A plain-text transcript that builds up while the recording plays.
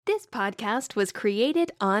This podcast was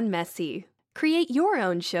created on Messy. Create your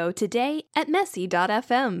own show today at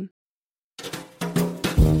messy.fm.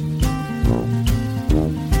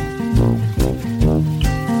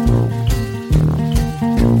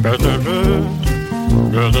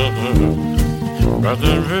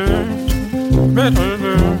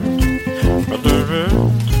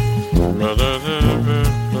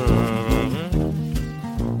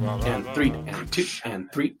 And 3 and 2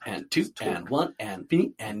 and 3 and 2 and 1 and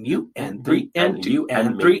me and you and 3 and 2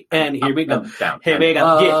 and 3 and here we go. Here we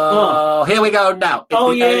go. Oh, here we go now. It's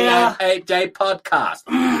Oh, the yeah. 8-Day podcast.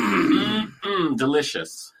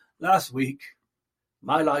 Delicious. Last week,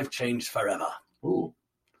 my life changed forever. Ooh.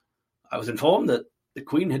 I was informed that the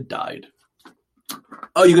Queen had died,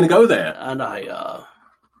 Oh, you're going to go there? and I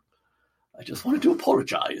just wanted to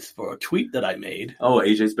apologize for a tweet that I made. Oh,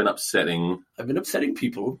 AJ's been upsetting. I've been upsetting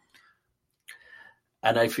people,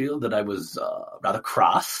 and I feel that I was rather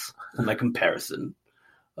crass in my comparison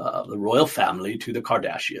of the royal family to the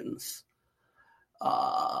Kardashians.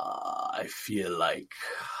 I feel like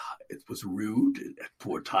it was rude,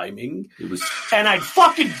 poor timing, It was... and I'd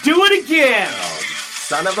fucking do it again! Oh,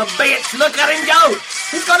 son of a bitch, look at him go!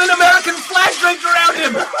 He's got an American flag draped around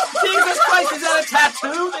him! Jesus Christ, is that a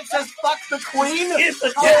tattoo that says fuck the Queen? It's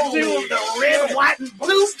a tattoo of the red, white, and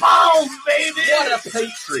blue balls, baby! What a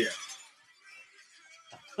patriot.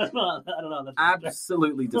 I don't know. That's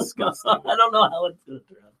Absolutely disgusting. I don't know how it's going to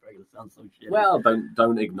turn out. It's going to sound so shitty. Well,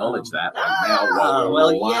 don't acknowledge that right now. while we're well,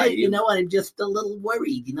 alive. yeah, I'm just a little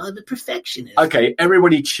worried. I'm a perfectionist. Okay,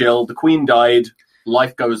 everybody chill. The Queen died.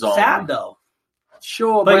 Life goes on. Sad, though.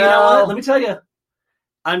 Sure, But well, you know what? Let me tell you.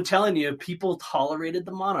 I'm telling you, people tolerated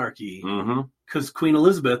the monarchy Mm-hmm. because Queen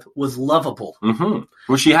Elizabeth was lovable. Mm-hmm.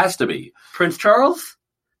 Well, she has to be. Prince Charles,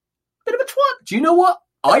 bit of a twat. Do you know what?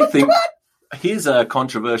 I think here's a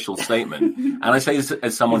controversial statement, and I say this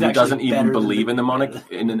as someone He's who doesn't actually even better than believe the- in the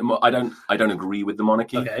monarchy. I don't agree with the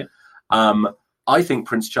monarchy. Okay. I think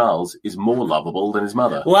Prince Charles is more lovable than his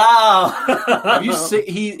mother. Wow. Have you seen?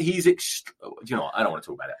 He's you know, I don't want to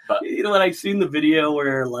talk about it, but You know what? I've seen the video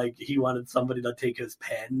where like he wanted somebody to take his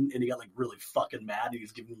pen, and he got like really fucking mad. And he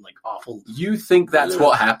was giving him like awful. you think that's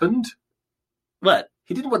what happened? What?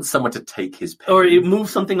 He didn't want someone to take his pen. Or he moved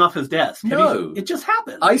something off his desk. Have No. you- it just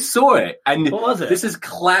happened. I saw it, and What was it? this is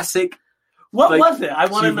classic. What like, was it? I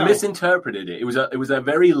want to You've know. misinterpreted it. It was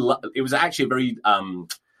actually a very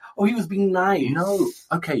Oh, he was being nice. no.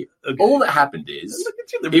 Okay. Okay. All that happened is Look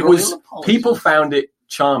at you, the it was royal apology. people found it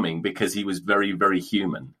charming because he was very, very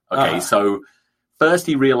human. Okay, so first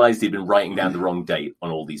he realized he'd been writing down the wrong date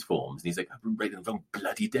on all these forms, and he's like, "I've been writing the wrong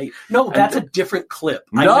bloody date." No, and that's the- a different clip.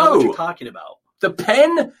 I know No. what you're talking about. The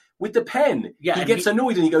pen with the pen. Yeah, he and gets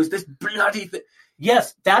annoyed and he goes, "This bloody thing."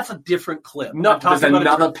 Yes, that's a different clip. No, I'm talking there's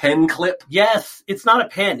about another pen clip. Yes, it's not a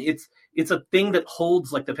pen. It's a thing that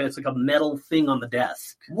holds like the pen. It's like a metal thing on the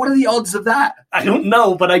desk. What are the odds of that? I don't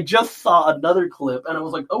know, but I just saw another clip and I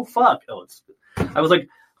was like, oh fuck. I was like,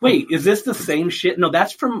 wait, is this the same shit? No,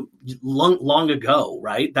 that's from long ago,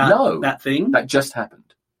 right? That thing? That just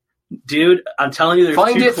happened. Dude, I'm telling you, there's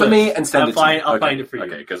Find two it for clips. me and send I'll it to me. I'll find it for you.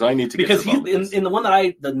 Okay, because I need to Because get to he's the bottom of this. in the one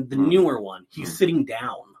that the newer one, he's sitting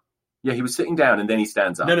down. Yeah, he was sitting down and then he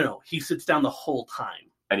stands up. No. He sits down the whole time.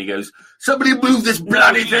 And he goes, "Somebody move this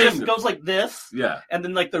bloody He thing!" just goes like this, Yeah, and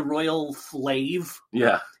then like the royal slave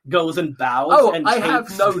yeah. goes and bows. Oh, and I have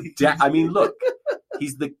takes- no doubt. I mean, look,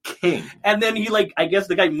 he's the king. And then he I guess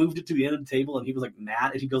the guy moved it to the end of the table, and he was like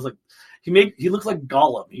mad, and he goes like, he looks like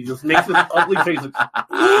Gollum. He just makes this ugly face, like,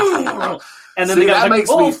 and then See, the guy's that like, makes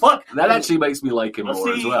oh me- fuck. That actually makes me like him more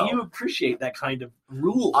See, as well. you appreciate that kind of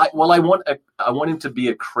rule. I want him to be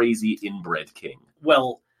a crazy inbred king.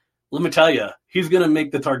 Well, let me tell you, he's gonna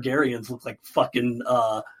make the Targaryens look like fucking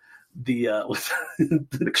the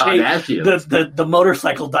Kardashians. the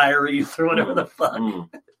motorcycle diaries or whatever the fuck.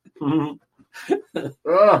 Mm.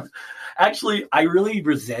 Ugh. Actually, I really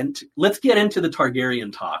resent. Let's get into the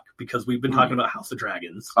Targaryen talk because we've been talking about House of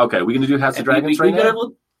Dragons. Okay, we're gonna do House of And Dragons we right now.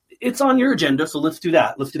 gotta- it's on your agenda, so let's do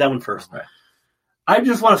that. Let's do that one first. Right. I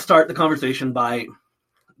just want to start the conversation by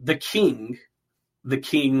the king,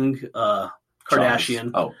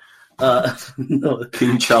 Kardashian. Oh, No.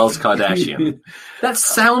 King Charles Kardashian. That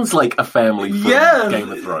sounds like a family from Yes,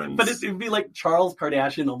 Game of Thrones. But it'd be like Charles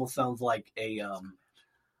Kardashian almost sounds like a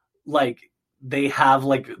like they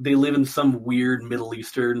live in some weird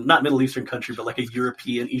not Middle Eastern country, but like a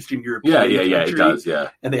Eastern European yeah, country, it does, yeah.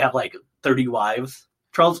 and they have like 30 wives.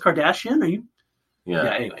 Charles Kardashian, are you? Yeah.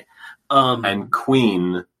 Anyway, And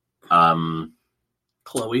Queen,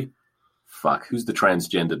 Chloe. fuck, who's the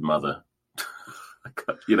transgendered mother?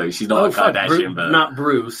 she's not a Kardashian, but not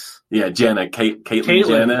Bruce. Yeah, Jenner, Caitlyn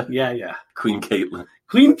Jenner. Yeah. Queen Caitlyn.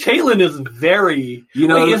 Queen Caitlyn is very.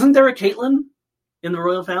 Wait, isn't there a Caitlyn in the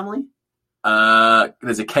royal family?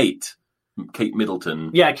 There's a Kate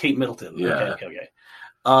Middleton. Yeah, Kate Middleton. Yeah. Okay.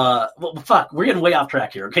 Well, fuck, we're getting way off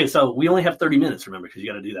track here. Okay, so we only have 30 minutes, remember, because you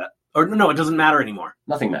got to do that. Or no, it doesn't matter anymore.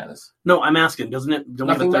 Nothing matters. No, I'm asking, doesn't it? Don't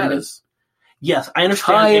Nothing we have 30 matters. Minutes? Yes, I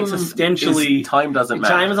understand. Time doesn't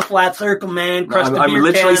matter. Time is a flat circle, man. No, I'm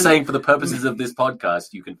literally saying, for the purposes of this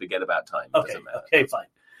podcast, you can forget about time. It doesn't matter. Okay, fine.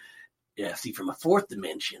 Yeah, see, from a fourth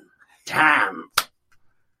dimension, time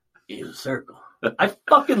is a circle. I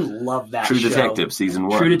fucking love that True show. Detective, season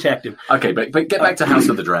 1. True Detective. Okay, but get back to House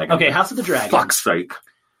of the Dragon. Okay, House of the Dragon. Fuck's sake.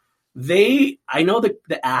 I know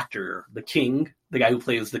the actor, the king, the guy who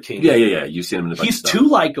plays the king. Yeah. You've seen him in a bunch of stuff. He's too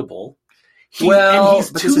likable.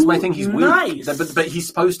 But this is my thing. He's nice. Weird. But he's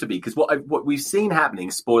supposed to be, because what we've seen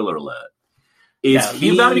happening, spoiler alert, is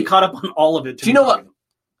you've got to be caught up on all of it. Do you know what?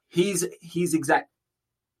 He's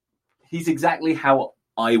exactly how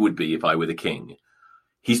I would be if I were the king.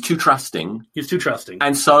 He's too trusting.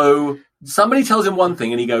 And so somebody tells him one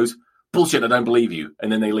thing and he goes, bullshit, I don't believe you.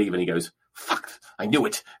 And then they leave and he goes, fuck, I knew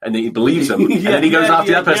it. And then he believes them. And then he goes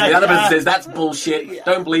after the other person. The other person says, that's bullshit.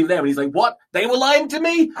 Don't believe them. And he's like, what? They were lying to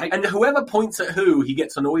me? And whoever points at who, he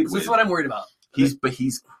gets annoyed with. This is what I'm worried about. He's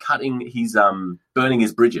burning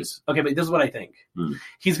his bridges. Okay, but this is what I think.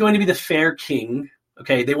 He's going to be the fair king.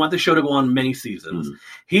 Okay, they want the show to go on many seasons.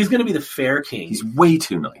 He's going to be the fair king. He's way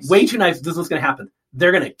too nice. This is what's going to happen.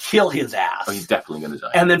 They're going to kill his ass. Oh, he's definitely going to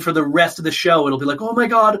die. And then for the rest of the show, it'll be like, oh my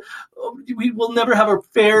god, we will never have a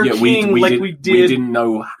fair king we did. We didn't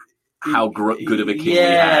know how good of a king we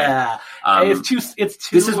had. It's too.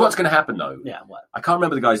 This is what's going to happen, though. Yeah, what? I can't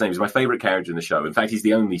remember the guy's name. He's my favorite character in the show. In fact, he's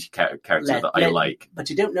the only character that I like. But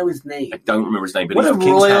you don't know his name. I don't remember his name, but he's the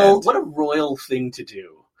king's hand. What a royal thing to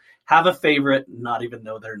do. Have a favorite, not even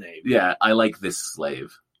know their name. Yeah, I like this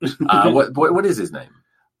slave. What is his name?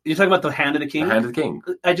 You're talking about the Hand of the King? The Hand of the King.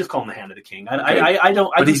 I just call him the Hand of the King. I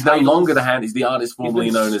don't. But he's no longer the Hand. He's the artist formerly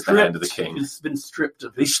known as the Hand of the King. He's been stripped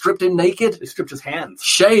of. They stripped him naked. They stripped his hands.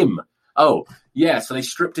 Shame. Oh yeah, so they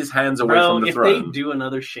stripped his hands away from the throne. If they do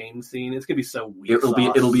another shame scene, it's gonna be so weird.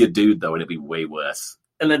 It'll be a dude though, and it'll be way worse.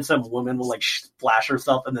 And then some woman will like splash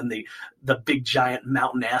herself, and then the big giant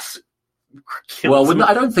mountain ass.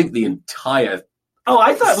 I don't think the entire. Oh,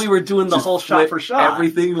 I thought we were doing the whole shot for shot.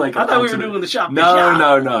 Everything like I thought we were doing the shot for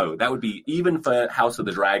shot. No. That would be, even for House of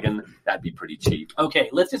the Dragon, that'd be pretty cheap. Okay,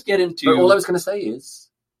 let's just get into. But all I was going to say is,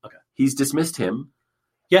 okay, he's dismissed him.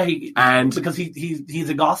 Yeah, because he's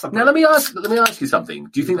a gossip. Now let me ask you something.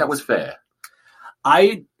 Do you think that was fair?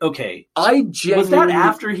 I genuinely, was that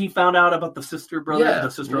after he found out about the sister brother, the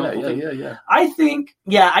sister uncle thing? Yeah. I think,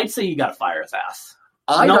 I'd say you got to fire his ass.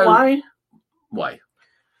 Why? Why?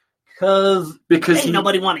 Because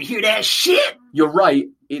nobody want to hear that shit. You're right.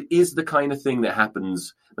 It is the kind of thing that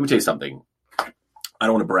happens. Let me tell you something. I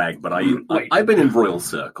don't want to brag, but I've been in royal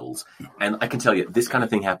circles, and I can tell you this kind of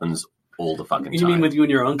thing happens all the fucking time. You mean with you and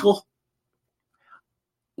your uncle?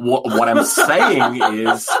 What I'm saying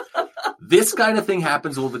is, this kind of thing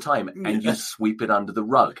happens all the time, and you sweep it under the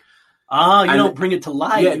rug. You don't bring it to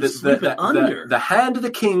light. Yeah, you sweep it under. The Hand of the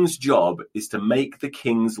King's job is to make the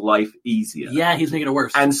king's life easier. Yeah, he's making it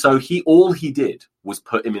worse. And so all he did was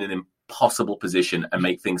put him in an impossible position and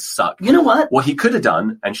make things suck. You know what? What he could have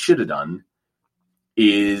done and should have done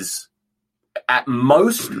is, at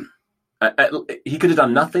most, he could have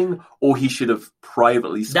done nothing, or he should have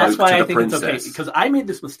privately spoken to the princess. That's why I think it's okay, because I made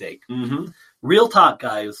this mistake. Mm-hmm. Real talk,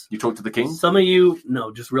 guys. You talked to the king? Some of you,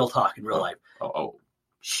 no, just real talk in real life. Oh.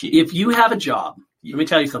 Shit. If you have a job, let me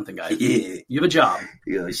tell you something, guys. Yeah. You have a job.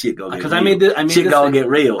 Yeah, shit gonna get real. Because I made this. Shit gonna get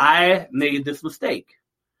real. I made this mistake.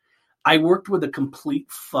 I worked with a complete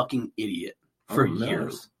fucking idiot for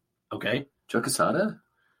years. Okay? Joe Quesada?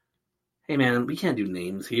 Hey, man, we can't do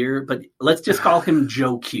names here, but let's just call him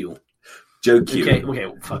Joe Q. Joe Q. Okay,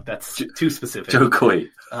 fuck, that's too specific. Joe Coy.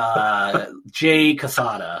 Jay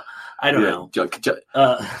Quesada. I don't know.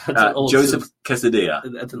 Joseph Quesadilla.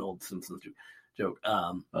 That's an old Simpsons joke.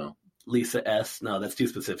 Lisa S. No, that's too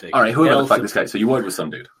specific. All right, whoever the fuck this guy. So you worked with some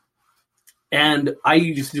dude. And I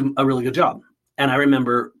used to do a really good job. And I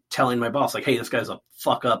remember telling my boss, like, hey, this guy's a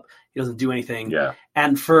fuck up. He doesn't do anything. Yeah.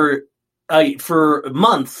 And for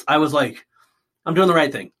months, I was like, I'm doing the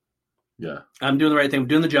right thing. Yeah. I'm doing the right thing. I'm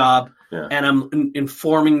doing the job. Yeah. And I'm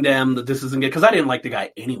informing them that this isn't good. Because I didn't like the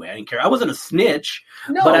guy anyway. I didn't care. I wasn't a snitch.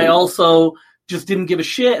 No. But I also just didn't give a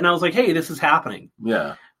shit. And I was like, hey, this is happening.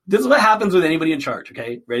 Yeah. This is what happens with anybody in charge,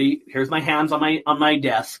 okay? Ready? Here's my hands on my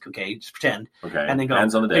desk, okay? Just pretend. Okay. And then go,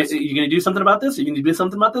 hands on the desk. Are you going to do something about this? Are you going to do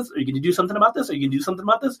something about this? Are you going to do something about this? Are you going to do something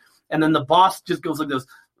about this? And then the boss just goes like this.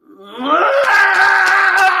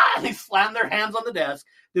 They slam their hands on the desk.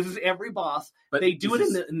 This is every boss. But they do it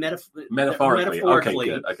in the metaphorically. Okay,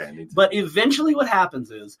 good. Okay. But eventually what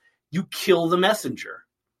happens is you kill the messenger.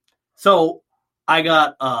 So I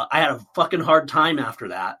had a fucking hard time after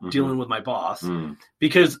that dealing with my boss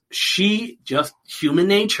because she, just human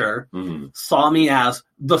nature, saw me as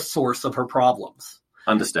the source of her problems.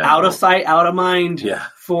 Understand. Out of sight, out of mind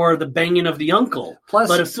for the banging of the uncle. Plus,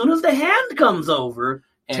 but as soon as the hand comes over,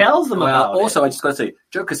 tells them about it. Also, I just got to say,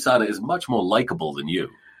 Joe Quesada is much more likable than you.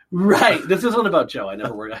 Right. This isn't about Joe.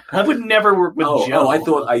 I would never work with Joe. Oh,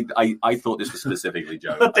 I thought this was specifically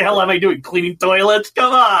Joe. What the hell am I doing? Cleaning toilets?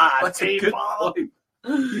 Come on, That's people. A good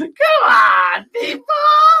point. Come on, people.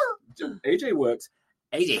 AJ works.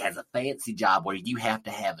 AJ has a fancy job where you have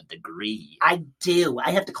to have a degree. I do.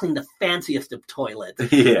 I have to clean the fanciest of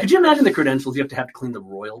toilets. Yeah. Could you imagine the credentials you have to clean the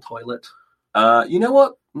royal toilet? You know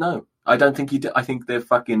what? No, I don't think you do. I think they're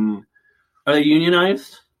fucking... Are they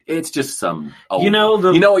unionized? It's just some old... You know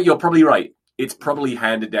what? You're probably right. It's probably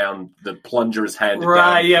handed down. The plunger is handed down.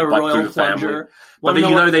 Right, yeah, like, royal through the plunger.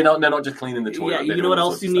 Family. But they're not just cleaning the toilet. Yeah, you know what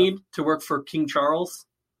else you need to work for King Charles?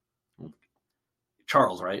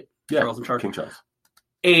 Charles, right? Yeah, Charles in charge. King Charles.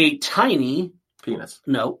 A tiny... Penis.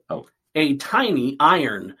 No. Oh. A tiny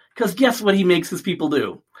iron. Because guess what he makes his people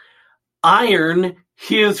do? Iron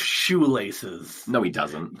his shoelaces. No, he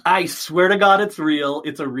doesn't. I swear to God, it's real.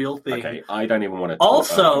 It's a real thing. Okay, I don't even want to.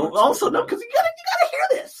 Also, no, because you gotta hear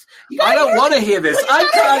this. I don't want to hear this. I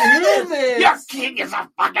can't hear this. Your king is a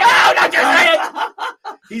fucking... No, not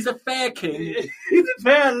just He's a fair king. He's a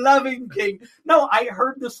fair, loving king. No, I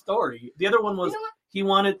heard this story. The other one was he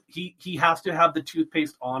has to have the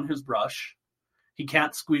toothpaste on his brush. He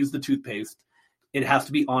can't squeeze the toothpaste. It has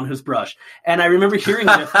to be on his brush. And I remember hearing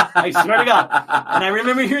this. I swear to God. And I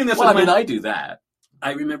remember hearing this. Well, I do that.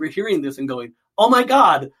 I remember hearing this and going, oh my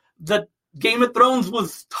God, the Game of Thrones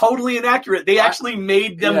was totally inaccurate. They actually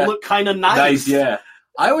made them look kind of nice. Yeah.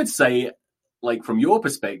 I would say, like, from your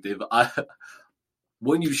perspective,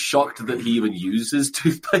 weren't you shocked that he even uses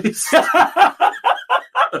toothpaste?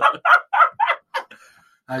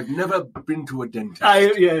 I've never been to a dentist.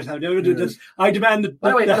 I've never did this. I demand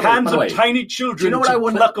the hands of tiny children to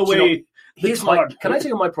pluck away. Can I tell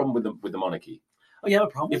you my problem with the monarchy? Oh, you have a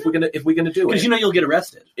problem? If we're gonna do it, because you'll get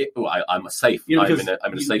arrested. I'm safe. I'm in a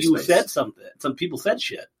safe space. You said something. Some people said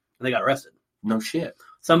shit, and they got arrested. No shit.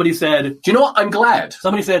 Somebody said. Do you know what? I'm glad.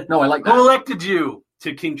 Somebody said. No, I like that. Who elected you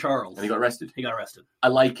to King Charles? And he got arrested. I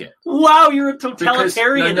like it. Wow, you're a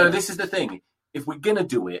totalitarian. No, this is the thing. If we're gonna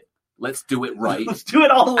do it, let's do it right. Let's do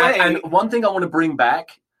it all the way. And one thing I want to bring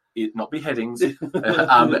back, not beheadings. You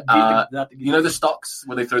know the stocks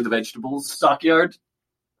where they throw the vegetables? Stockyard?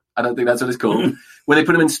 I don't think that's what it's called. When they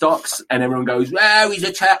put him in stocks and everyone goes, he's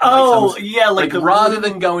a cat. Rather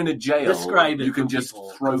than going to jail, you can just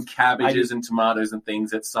throw cabbages and tomatoes and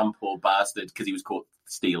things at some poor bastard because he was caught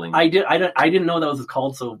stealing. I didn't know that was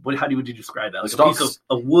called. So how would you describe that? Like a piece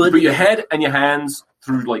of wood. You put your head and your hands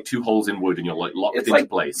through like 2 holes in wood and you're like locked into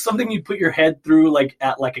place. Something you put your head through like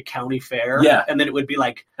at like a county fair. Yeah. And then it would be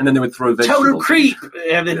like, and then they would throw vegetables. Total creep.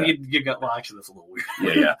 And then you go, well, actually that's a little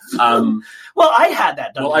weird. Yeah. Well, I had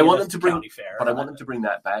that done. Well, I want them to bring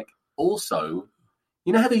that back. Also,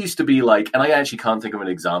 you know how there used to be like, and I actually can't think of an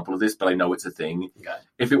example of this, but I know it's a thing. Okay.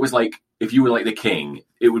 If you were like the king,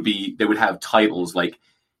 they would have titles like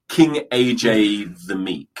King AJ the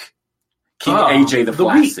Meek, King AJ the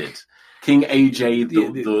Flaccid. Weak. King AJ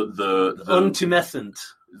the untumescent.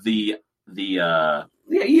 We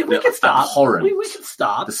can stop. Abhorrent. We can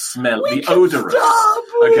stop. The smell, the odorous. Stop.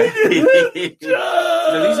 Okay.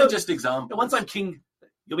 No, these are just examples. Once I'm king,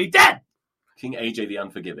 you'll be dead. King AJ the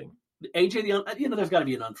Unforgiving. There's got to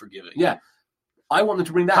be an Unforgiving. Yeah. I want them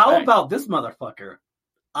to bring that How back. about this motherfucker?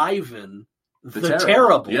 Ivan the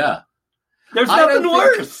Terrible. Yeah. There's nothing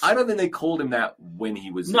worse. I don't think they called him that when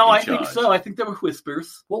he was No, I think so. I think there were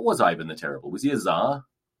whispers. What was Ivan the Terrible? Was he a czar?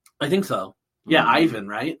 I think so. Yeah, Ivan,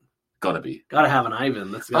 right? Gotta be. Gotta have an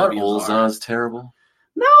Ivan. That's gotta be all czars terrible?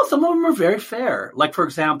 No, some of them are very fair. Like, for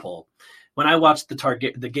example, when I watched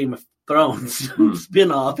the Game of Thrones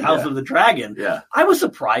spin-off, House of the Dragon, I was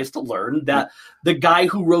surprised to learn that the guy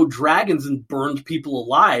who rode dragons and burned people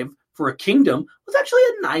alive for a kingdom was actually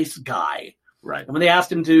a nice guy. Right. And when they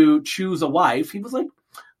asked him to choose a wife, he was like,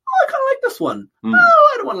 I kind of like this one. Oh,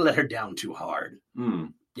 I don't want to let her down too hard.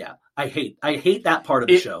 Yeah, I hate that part of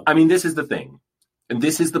the show. I mean, this is the thing. And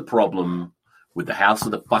this is the problem with the House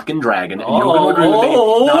of the fucking Dragon. And you're going to agree with me.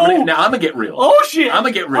 Now I'm going to get real. Oh, shit. I'm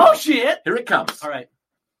going to get real. Oh, shit. Here it comes. All right.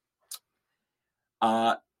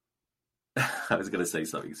 I was going to say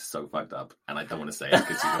something so fucked up, and I don't want to say it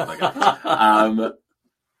because you're like,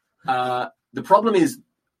 the problem is,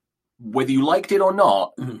 whether you liked it or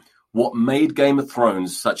not, what made Game of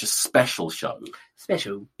Thrones such a special show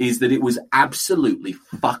is that it was absolutely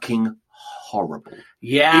fucking horrible.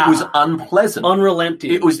 Yeah. It was unpleasant.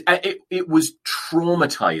 Unrelenting. It was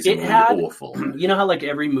traumatizing and awful. You know how like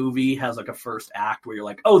every movie has like a first act where you're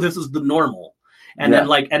like, oh, this is the normal. And then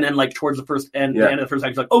towards the first end, the end of the first act,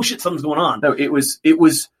 it's like, oh shit, something's going on. No, it was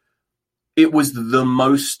the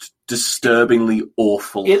most disturbingly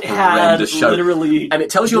awful, horrendous show. Literally, and it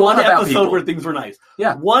tells you a lot about people. One episode where things were nice.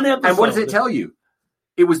 Yeah, one episode. And what does it tell you?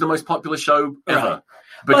 It was the most popular show ever, right.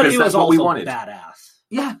 because that's what we wanted. Badass.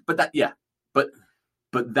 Yeah, but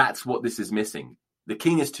that's what this is missing. The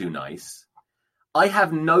king is too nice. I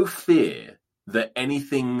have no fear that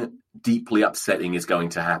anything deeply upsetting is going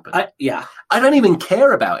to happen. I don't even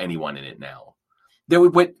care about anyone in it now.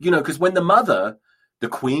 Because when the mother, the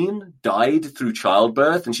queen, died through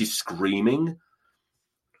childbirth and she's screaming,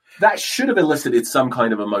 that should have elicited some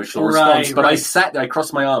kind of emotional response. But I sat there, I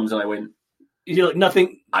crossed my arms, and I went, "You're like,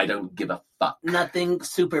 nothing. I don't give a fuck. Nothing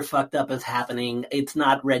super fucked up is happening. It's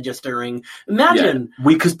not registering." Imagine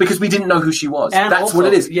because we didn't know who she was. And that's also, what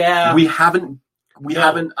it is. Yeah, we haven't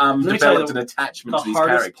developed an attachment to these characters. The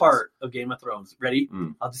hardest part of Game of Thrones. Ready?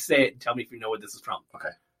 I'll just say it and tell me if you know what this is from. Okay.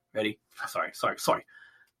 Ready? Sorry.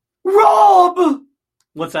 Rob!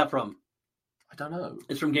 What's that from? I don't know.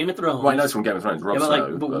 It's from Game of Thrones. Well, I know it's from Game of Thrones. Rob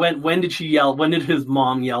Snow. But when did she yell? When did his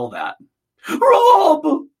mom yell that?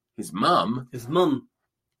 Rob! His mum? His mum.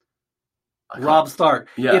 Rob Stark.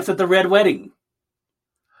 Yeah. It's at the Red Wedding.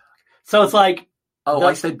 So it's like... Oh,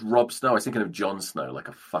 I said Rob Snow. I was thinking of Jon Snow, like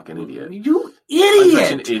a fucking idiot. You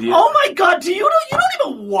idiot! I'm such an idiot. Oh my god, you don't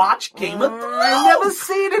even watch Game of Thrones. I've never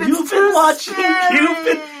seen it.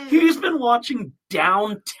 He's been watching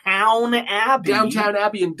Downtown Abbey. Downtown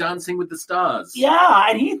Abbey and Dancing with the Stars. Yeah,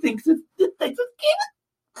 and he thinks it's Game of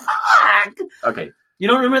Thrones. Okay. You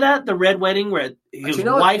don't remember that? The Red Wedding where his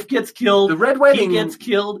wife gets killed. The Red Wedding. He gets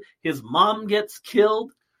killed. His mom gets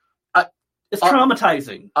killed. It's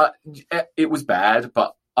traumatizing. It was bad,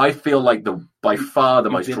 but I feel like by far the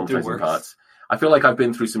most traumatizing parts. I feel like I've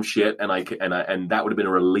been through some shit, and that would have been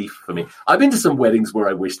a relief for me. I've been to some weddings where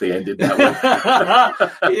I wish they ended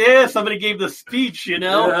that way. Yeah, somebody gave the speech,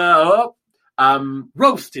 Roasted.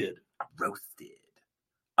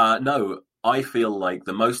 No, I feel like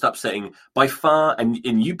the most upsetting by far, and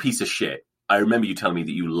you piece of shit. I remember you telling me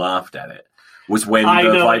that you laughed at it. Was when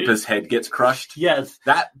the Viper's head gets crushed. Yes.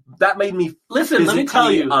 That made me let me tell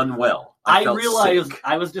you, unwell. I realized, sick.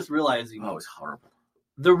 I was just realizing. Oh, it was horrible.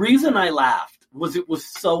 The reason I laughed was it was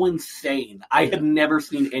so insane. I had never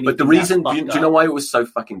seen anything. But the reason, do you know why it was so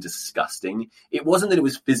fucking disgusting? It wasn't that it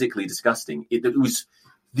was physically disgusting. It was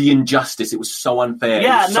the injustice. It was so unfair.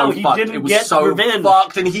 Yeah, he didn't get revenge.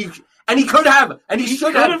 Fucked, and he could have, and he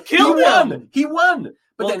should have killed him. He won,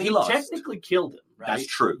 but then he lost. Technically killed him. Right? That's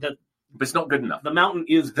true. But it's not good enough. The mountain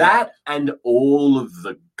is that, and all of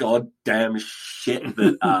the goddamn shit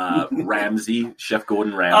that Chef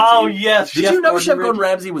Gordon Ramsay. Oh yes, did you know Chef Gordon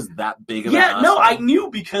Ramsay was that big of an asshole? No, I knew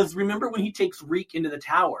because remember when he takes Reek into the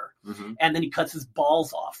tower, and then he cuts his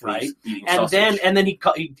balls off, right? And then he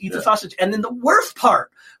eats a sausage, and then the worst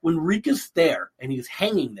part when Reek is there and he's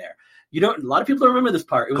hanging there. A lot of people don't remember this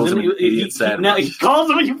part. It was he calls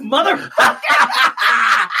him a motherfucker.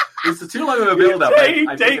 It's too long of a build-up.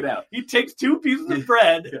 I take it out. He takes 2 pieces of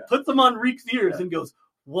bread, puts them on Reek's ears, and goes,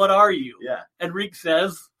 "What are you?" Yeah. And Reek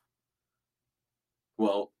says,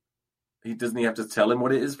 "Well, doesn't he have to tell him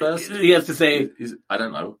what it is first? He has to say, I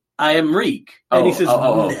don't know. I am Reek." And he says,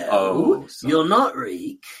 "No, you're not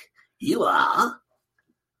Reek. You are.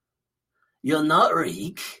 You're not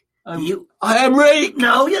Reek. I am Reek.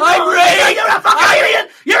 No, you're not. I'm Reek. You're a fucking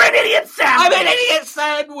idiot. You're an idiot sandwich. I'm an idiot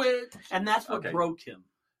sandwich." And that's what broke him.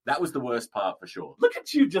 That was the worst part for sure. Look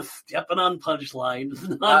at you just stepping on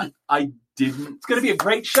punchlines. I didn't. It's going to be a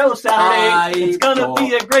great show Saturday. It's going to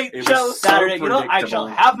be a great show Saturday. I shall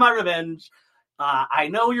have my revenge. I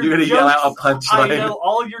know your jokes. You're going to yell out a punchline. I know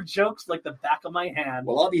all your jokes like the back of my hand.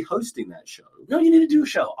 Well, I'll be hosting that show. No, you need to do a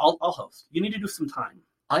show. I'll host. You need to do some time.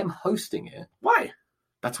 I'm hosting it. Why?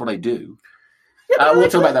 That's what I do. Yeah, we'll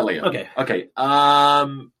talk about that later. Okay. All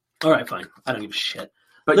right, fine. I don't give a shit.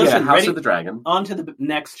 But listen, House of the Dragon. On to the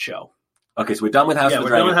next show. Okay, so we're done with House of the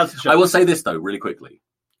Dragon. I will say this, though, really quickly.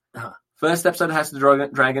 First episode of House of the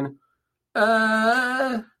Dragon.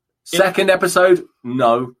 Second episode,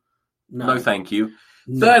 no, thank you.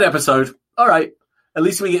 No. Third episode, all right. At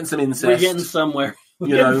least we're getting some incest. We're getting somewhere.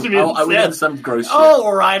 We're getting some gross shit.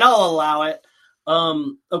 All right, I'll allow it.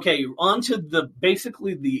 Okay, on to the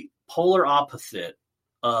polar opposite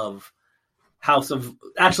of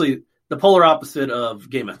the polar opposite of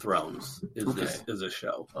Game of Thrones is this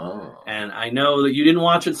show. Oh. And I know that you didn't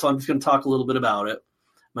watch it, so I'm just going to talk a little bit about it.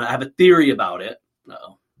 I have a theory about it.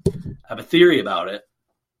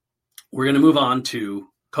 We're going to move on to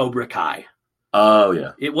Cobra Kai. Oh,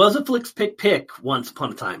 yeah. It was a Flicks Pick once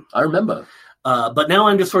upon a time. I remember. But now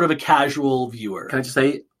I'm just sort of a casual viewer. Can I just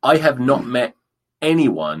say, I have not met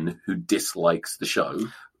anyone who dislikes the show.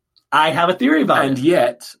 I have a theory about it. And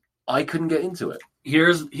yet, I couldn't get into it.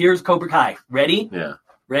 Here's Cobra Kai. Ready? Yeah.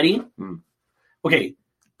 Ready? Okay.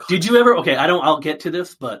 Did you ever... Okay, I'll get to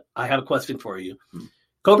this, but I have a question for you.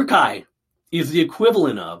 Cobra Kai is the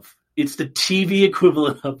equivalent of... It's the TV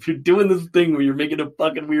equivalent of... You're doing this thing where you're making a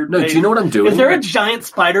fucking weird face. Do you know what I'm doing? Is there a giant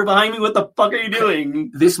spider behind me? What the fuck are you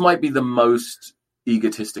doing? This might be the most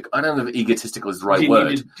egotistic... I don't know if egotistical is the right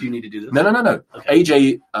word. Do you need to do this? No. Okay.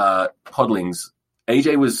 AJ Podlings...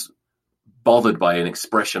 AJ was bothered by an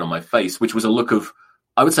expression on my face, which was a look of,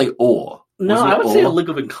 I would say, awe. No, I would say a look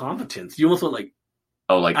of incompetence. You almost look like...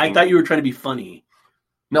 I thought you were trying to be funny.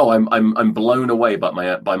 No, I'm blown away by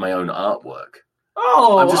my own artwork.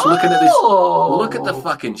 Oh, I'm just looking at this. Look at the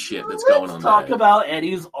fucking shit that's going on. Let's talk about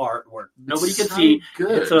Eddie's artbart. Nobody can see.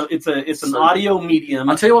 Good. It's an audio medium.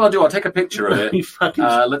 I'll tell you what I'll do. I'll take a picture of it.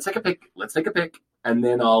 Let's take a pic, and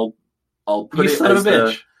then I'll put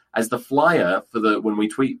it as the flyer for when we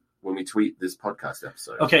tweet this podcast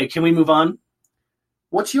episode. Okay, can we move on?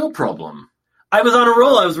 What's your problem? I was on a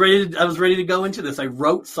roll. I was ready to go into this. I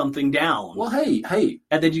wrote something down. Well, hey.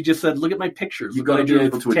 And then you just said, look at my pictures. You've got to be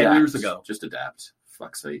able to 10 adapt. years ago. Just adapt.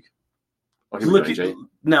 Fuck's sake.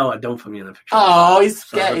 No, don't put me in the picture. Oh, he's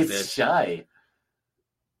scared. He's shy.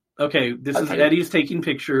 Okay, this is Eddie's taking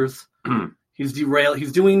pictures. He's derailed.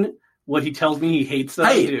 He's doing what he tells me he hates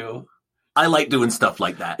us to do. I like doing stuff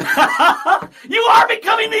like that. You are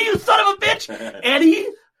becoming me, you son of a bitch! Eddie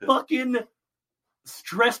fucking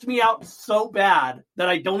stressed me out so bad that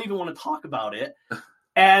I don't even want to talk about it.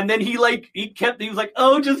 And then he was like,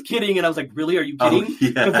 oh, just kidding. And I was like, really? Are you kidding?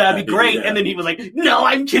 Because that'd be great. Yeah. And then he was like, no,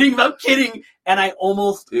 I'm kidding about kidding. And I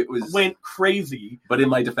almost went crazy. But in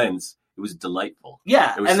my defense, it was delightful.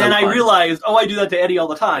 Yeah. And then I realized, I do that to Eddie all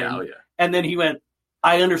the time. Yeah, oh, yeah. And then he went,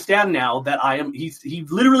 I understand now that he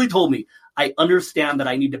literally told me, I understand that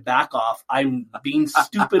I need to back off. I'm being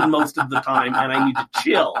stupid most of the time and I need to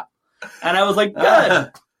chill. And I was like,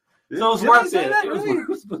 good. So it was worth it. It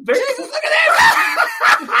was very... Jesus, look at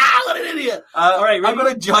that! What an idiot! All right, I've got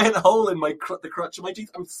a giant hole in the crutch of my teeth.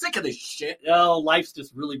 I'm sick of this shit. Oh, life's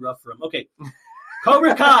just really rough for him. Okay.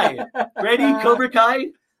 Cobra Kai. Ready? Cobra Kai?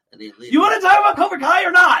 You want to talk about Cobra Kai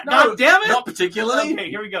or not? No, God damn it! Not particularly. Okay,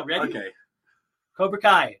 here we go. Ready? Okay. Cobra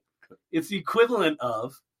Kai. It's the equivalent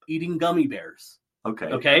of eating gummy bears. Okay.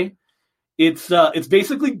 Okay? It's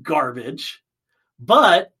basically garbage,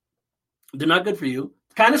 but they're not good for you.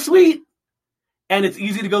 It's kind of sweet. And it's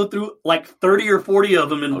easy to go through like 30 or 40 of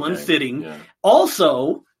them in one sitting. Yeah.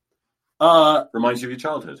 Also, reminds you of your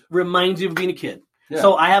childhood. Reminds you of being a kid. Yeah.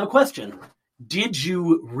 So I have a question. Did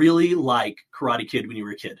you really like Karate Kid when you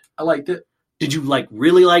were a kid? I liked it. Did you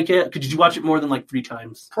really like it? Did you watch it more than 3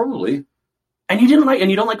 times? Probably. And you don't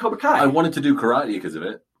like Cobra Kai? I wanted to do karate because of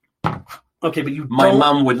it. Okay, but my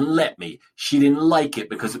mum wouldn't let me. She didn't like it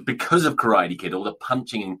because of Karate Kid, all the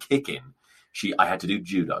punching and kicking. I had to do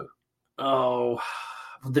judo. Oh,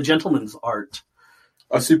 the gentleman's art.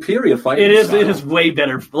 A superior fighting style. It is way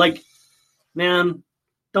better. Man,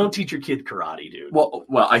 don't teach your kid karate, dude. Well,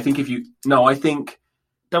 I think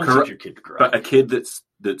don't teach your kid karate. But a kid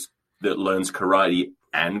that learns karate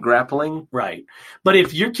and grappling, right? But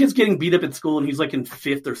if your kid's getting beat up at school and he's in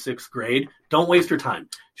 5th or 6th grade, don't waste your time.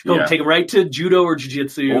 Just go take him right to judo or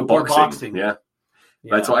jiu-jitsu or boxing. Yeah,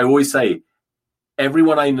 that's what I always say.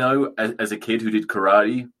 Everyone I know as a kid who did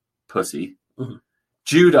karate, pussy. Mm-hmm.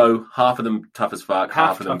 Judo, half of them tough as fuck,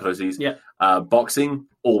 half of them pussies. Yeah. Boxing,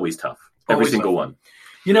 always tough. Every single one.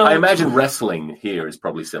 I imagine wrestling here is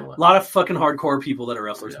probably similar. A lot of fucking hardcore people that are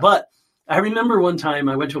wrestlers. Yeah. But I remember one time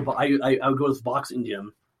I went to I would go to this boxing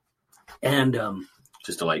gym, and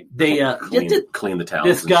just to clean the towels.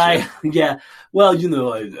 This guy, yeah. Well,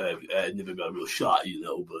 I never got a real shot,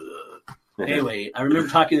 but anyway, I remember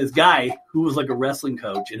talking to this guy who was a wrestling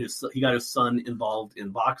coach, and he got his son involved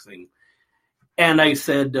in boxing. And I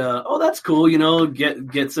said, "Oh, that's cool.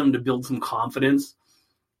 Get some to build some confidence,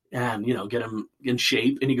 and get him in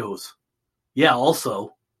shape." And he goes, "Yeah.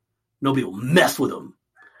 Also, nobody will mess with him."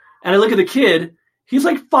 And I look at the kid. He's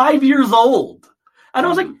 5 years old. And I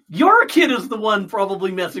was like, your kid is the one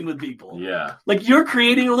probably messing with people. Yeah. Like, you're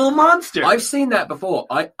creating a little monster. I've seen that before.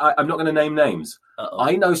 I'm not going to name names. Uh-oh.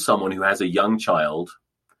 I know someone who has a young child.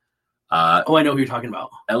 I know who you're talking about.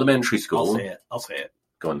 Elementary school. I'll say it.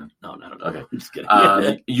 Go on then. No. Okay. I'm just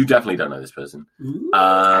kidding. You definitely don't know this person.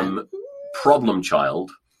 Problem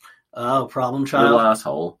child. Oh, problem child. Little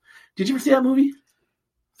asshole. Did you ever see that movie?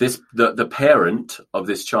 The parent of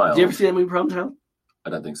this child. Did you ever see that movie, Problem Child? I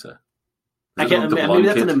don't think so. I can't imagine. Maybe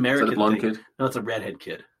that's an American Is that the blonde thing. kid? No, it's a redhead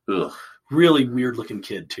kid. Ugh. Really weird looking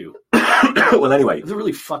kid too. Well, anyway, it's a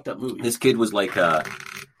really fucked up movie. This kid was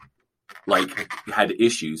had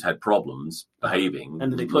issues, had problems behaving,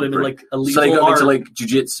 and then they put him in like illegal. So they got into like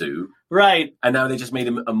jujitsu, right? And now they just made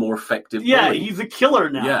him a more effective. Yeah, bully. he's a killer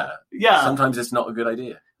now. Yeah. Sometimes it's not a good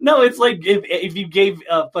idea. No, it's like if you gave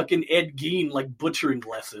fucking Ed Gein like butchering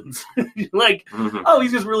lessons, like,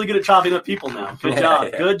 he's just really good at chopping up people now. Good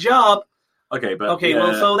job, good job. Okay,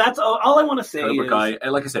 well, so that's all I want to say. Cobra Kai,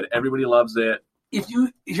 and like I said, everybody loves it.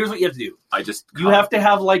 Here's what you have to do. You have to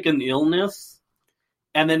have like an illness,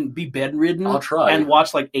 and then be bedridden. I'll try and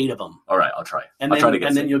watch like 8 of them. All right, I'll try. And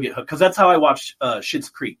then you'll get hooked because that's how I watched Schitt's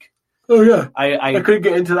Creek. Oh yeah, I couldn't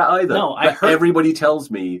get into that either. No, everybody tells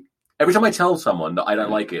me. Every time I tell someone that I don't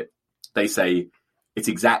like it, they say it's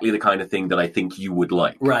exactly the kind of thing that I think you would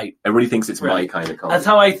like. Right. Everybody thinks it's my kind of comedy. That's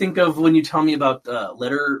how I think of when you tell me about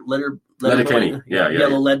Letterkenny. Yeah.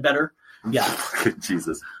 Yellow Ledbetter. Yeah.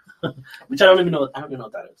 Jesus. Which I don't even know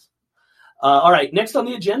what that is. All right. Next on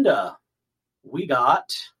the agenda, we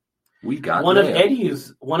got one of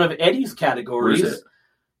Eddie's categories. What is it?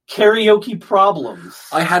 Karaoke problems.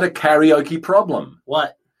 I had a karaoke problem.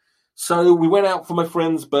 What? So we went out for my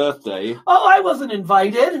friend's birthday. Oh, I wasn't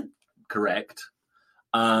invited. Correct.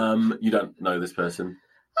 You don't know this person.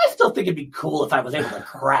 I still think it'd be cool if I was able to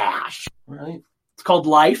crash. Right. It's called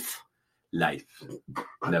Life. Life.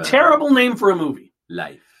 Terrible name for a movie.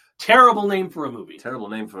 Life. Terrible name for a movie. Terrible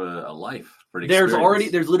name for a life. For there's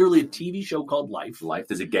literally a TV show called Life. Life.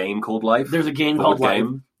 There's a game called Life. There's a game called Life.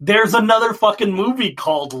 There's another fucking movie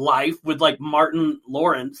called Life with like Martin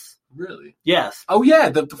Lawrence. Really? Yes. Oh yeah,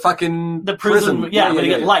 the prison. Yeah, they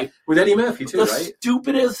get Life with Eddie Murphy too, right?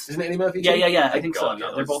 Stupidest. Isn't Eddie Murphy? Too? Yeah. I think so.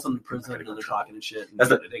 Yeah, they're both in prison and they're talking and shit. And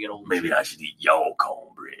they get old. Maybe I should eat your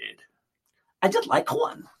cornbread. I just like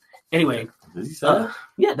corn. Anyway. Does he say that?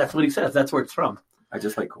 Yeah, that's what he says. That's where it's from. I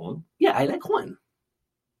just like corn. Yeah, I like corn.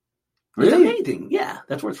 Really? It's amazing. Yeah,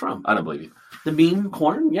 that's where it's from. I don't believe you. The meme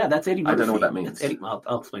corn? Yeah, that's Eddie Murphy. I don't know what that means.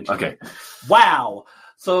 I'll explain to you. Okay. Wow.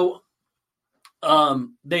 So,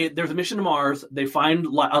 there's a mission to Mars. They find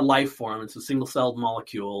a life form. It's a single-celled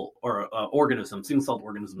molecule or organism. Single-celled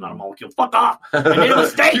organism, not a molecule. Fuck off! I made a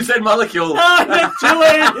mistake. You said molecule. It's too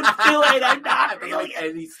late. It's too late.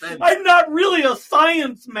 I'm not really a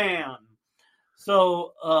science man.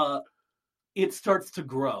 So, it starts to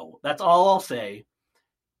grow. That's all I'll say.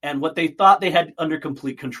 And what they thought they had under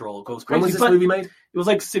complete control goes crazy. When was this movie made? It was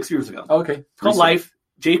like 6 years ago. Oh, okay. It's called Life.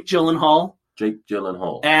 Jake Gyllenhaal.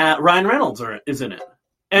 And Ryan Reynolds is in it.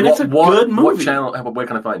 And it's a good movie. What channel? Where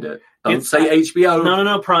can I find it? Don't say HBO.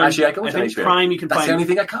 No, Prime. Actually, I can watch HBO. Prime you can That's find. That's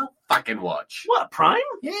the only thing I can't fucking watch. What, Prime?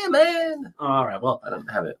 Yeah, man. All right, well. I don't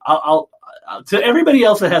have it. I'll to everybody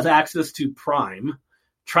else that has access to Prime,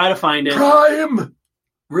 try to find it. Prime!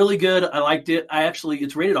 Really good. I liked it.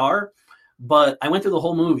 It's rated R. But I went through the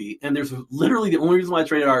whole movie, and there's literally the only reason why it's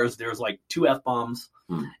rated R is there's like 2 F-bombs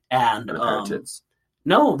and a pair of tits.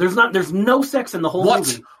 No, there's not. There's no sex in the whole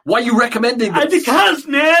movie. Why are you recommending this? Because,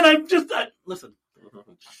 man, listen.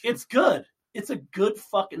 It's good. It's a good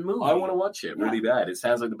fucking movie. I want to watch it really bad. It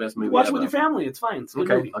sounds like the best movie Watch ever. it with your family. It's fine. It's a good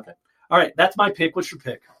movie. Okay. All right, that's my pick. What's your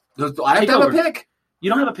pick? I have to have a pick. You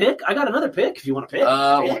don't have a pick? I got another pick if you want to pick.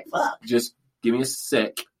 Fuck. Just give me a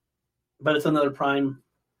sec. But it's another Prime.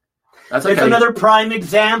 That's okay. It's another Prime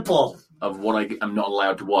example of what I'm not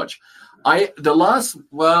allowed to watch. What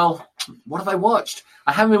have I watched?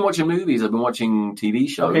 I haven't been watching movies. I've been watching TV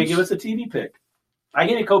shows. Okay, give us a TV pick. I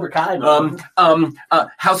get a Cobra Kai.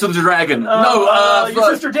 House of the Dragon. Your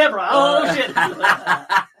sister Deborah. Shit.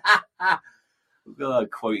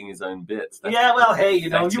 Quoting his own bits. Hey,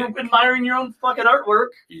 you've been admiring your own fucking artwork.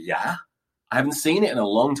 Yeah. I haven't seen it in a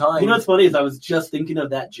long time. You know what's funny is I was just thinking of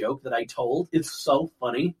that joke that I told. It's so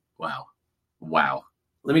funny. Wow.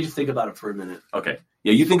 Let me just think about it for a minute. Okay.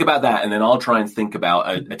 Yeah, you think about that, and then I'll try and think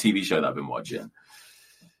about a TV show that I've been watching.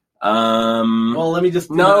 Well, let me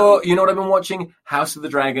just... No, you know what I've been watching? House of the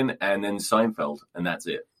Dragon and then Seinfeld, and that's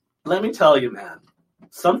it. Let me tell you, man.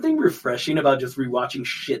 Something refreshing about just rewatching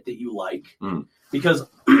shit that you like. Because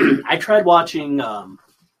I tried watching... what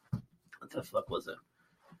the fuck was it?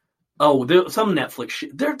 Oh, some Netflix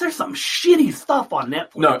shit. There's some shitty stuff on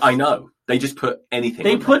Netflix. No, I know. They just put anything.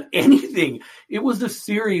 They put anything. It was the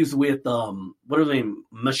series with what her name?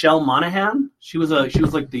 Michelle Monaghan. She was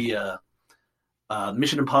like the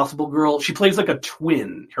Mission Impossible girl. She plays like a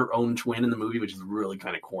twin, her own twin in the movie, which is really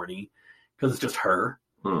kind of corny because it's just her.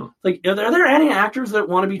 Like, are there any actors that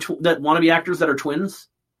want to be actors that are twins?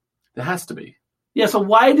 There has to be. Yeah, so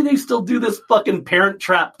why do they still do this fucking Parent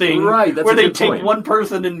Trap thing right, that's where they take one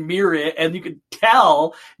person and mirror it, and you can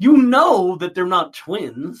tell, that they're not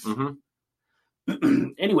twins. Mm-hmm.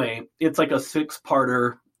 Anyway, it's like a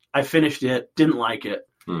 6-parter. I finished it, didn't like it.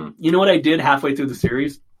 You know what I did halfway through the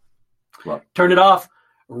series? What? Turned it off,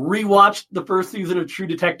 rewatched the first season of True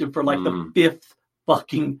Detective for like the 5th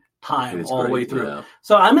fucking time all the way through. Yeah.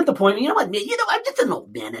 So I'm at the point, I'm just an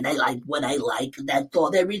old man and I like what I like. That's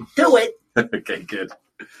all there is to it. Okay, good.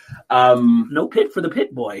 No pick for the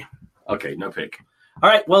pit boy. Okay, no pick. All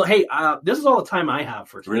right, well, hey, this is all the time I have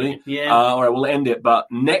for today. Really? Yeah. All right, we'll end it. But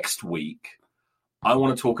next week, I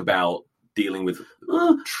want to talk about dealing with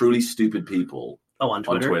truly stupid people on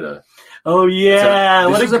Twitter. Oh, yeah.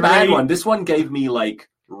 So, this was a bad one. This one gave me, like,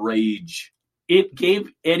 rage. It gave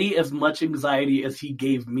Eddie as much anxiety as he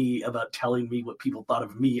gave me about telling me what people thought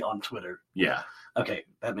of me on Twitter. Yeah. Okay,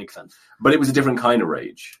 that makes sense. But it was a different kind of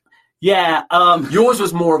rage. Yeah. Yours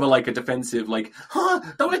was more of a defensive,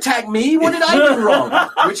 don't attack me. What did I do wrong?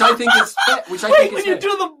 Which I think is fair. When you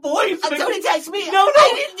do the voice, don't attack me. No,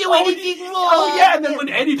 I didn't do anything wrong. Oh yeah, and then when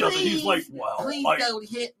Eddie does it, he's like, "Wow, please don't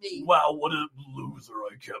hit me. Wow, what a loser!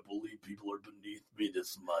 I can't believe people are beneath me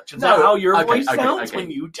this much." Is that how your voice sounds when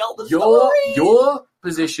you tell the story? Your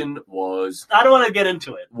position was. I don't want to get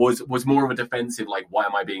into it. Was more of a defensive, why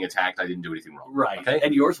am I being attacked? I didn't do anything wrong. Right. Okay,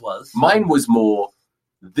 and yours was. Mine was more.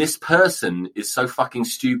 This person is so fucking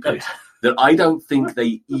stupid that I don't think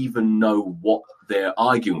they even know what they're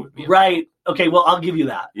arguing with me about. Right. Okay, well, I'll give you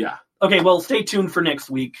that. Yeah. Okay, well, stay tuned for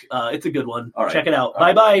next week. It's a good one. All right. Check it out.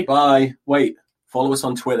 Bye-bye. Bye. Wait, follow us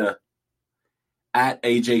on Twitter,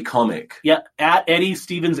 @AJComic. Yeah, @Eddie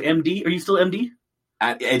Stevens MD. Are you still MD?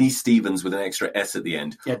 @Eddie Stevens with an extra S at the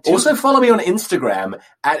end. Yeah, also follow me on Instagram,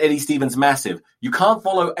 @EddieStevensMassive. You can't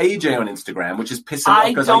follow AJ on Instagram, which is pissing off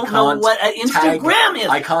because I can't know what an Instagram is.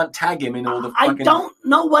 I can't tag him in all the fucking... I don't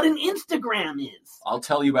know what an Instagram is. I'll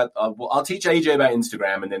tell you about... I'll teach AJ about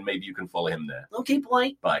Instagram, and then maybe you can follow him there. Okay,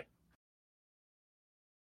 boy. Bye.